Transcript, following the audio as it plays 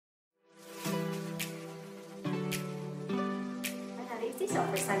this your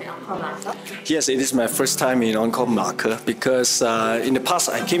first time in Encore Melaka? Yes, it is my first time in Encore Melaka because in the past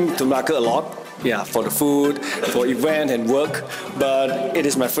I came to Melaka a lot. Yeah, for the food, for event and work, but it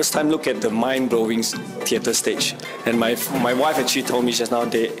is my first time look at the mind-blowing theatre stage. And my wife actually told me just now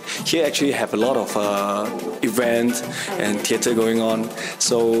they here actually have a lot of event and theatre going on.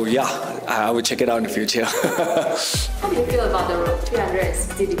 So yeah, I will check it out in the future. How do you feel about the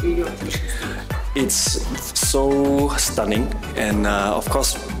 360-degree rotation? It's so stunning, and of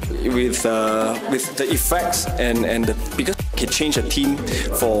course with the effects and because it changed the theme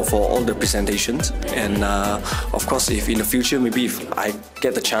for all the presentations, and of course if in the future maybe if I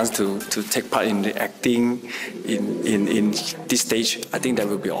get the chance to take part in the acting in this stage, I think that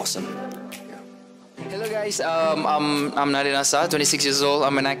will be awesome. Hello guys, I'm Nadia Nasa, 26 years old.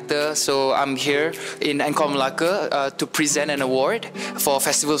 I'm an actor, so I'm here in Encore Melaka to present an award for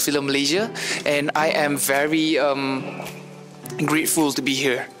Festival Film Malaysia, and I am very grateful to be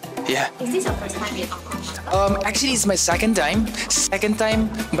here. Yeah. Is this your first time in Encore Melaka? Actually, it's my second time,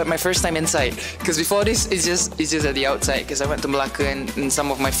 but my first time inside. Because before this, it's just at the outside. Because I went to Melaka and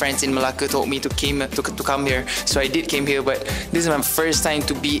some of my friends in Melaka told me to come here, so I did came here. But this is my first time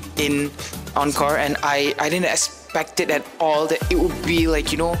to be in Encore, and I didn't expect it at all that it would be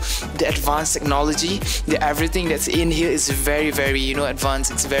like, you know, the advanced technology, everything that's in here is very, very, you know,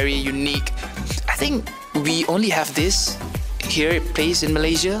 advanced. It's very unique. I think we only have this here place in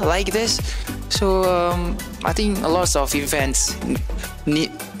Malaysia like this, so I think a lot of events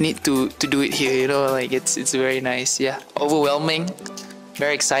need to do it here, you know, like it's very nice. Yeah, overwhelming,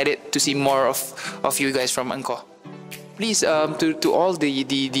 very excited to see more of you guys from Encore. Please to all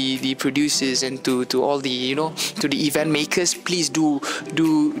the producers and to all the, you know, to the event makers, please do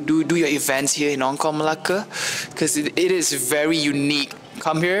your events here in Encore Melaka, because it is very unique.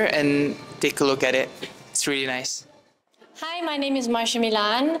 Come here and take a look at it. It's really nice. Hi, my name is Marsha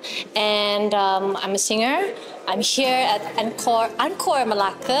Milan, and I'm a singer. I'm here at Encore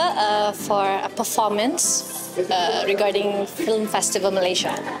Melaka for a performance regarding Film Festival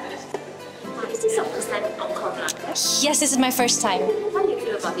Malaysia. Is this your first time in Encore Melaka? Yes, this is my first time. How do you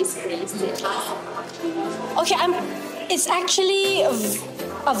feel about this place? Okay, it's actually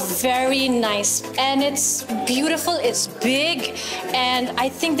a very nice, and it's beautiful, it's big, and I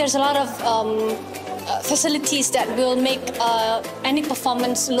think there's a lot of facilities that will make any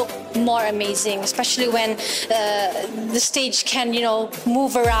performance look more amazing, especially when the stage can, you know,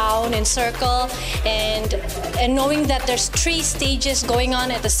 move around in circle, and knowing that there's 3 stages going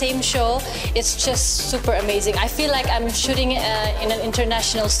on at the same show, it's just super amazing. I feel like I'm shooting in an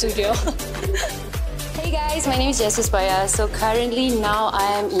international studio. Hey guys, my name is Jesus Baya. So currently now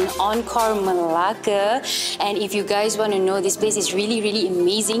I am in Encore Melaka, and if you guys want to know, this place is really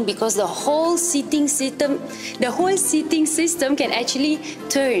amazing because the whole seating system can actually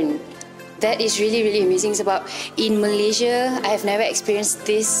turn. That is really amazing. It's about, in Malaysia, I have never experienced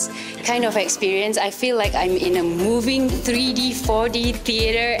this kind of experience. I feel like I'm in a moving 3D, 4D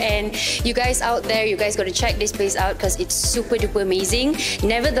theater, and you guys out there, you guys got to check this place out because it's super duper amazing.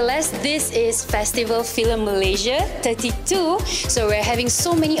 Nevertheless, this is Festival Film Malaysia 32, so we're having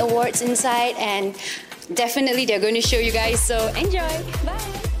so many awards inside, and definitely they're going to show you guys, so enjoy.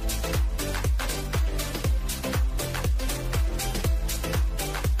 Bye.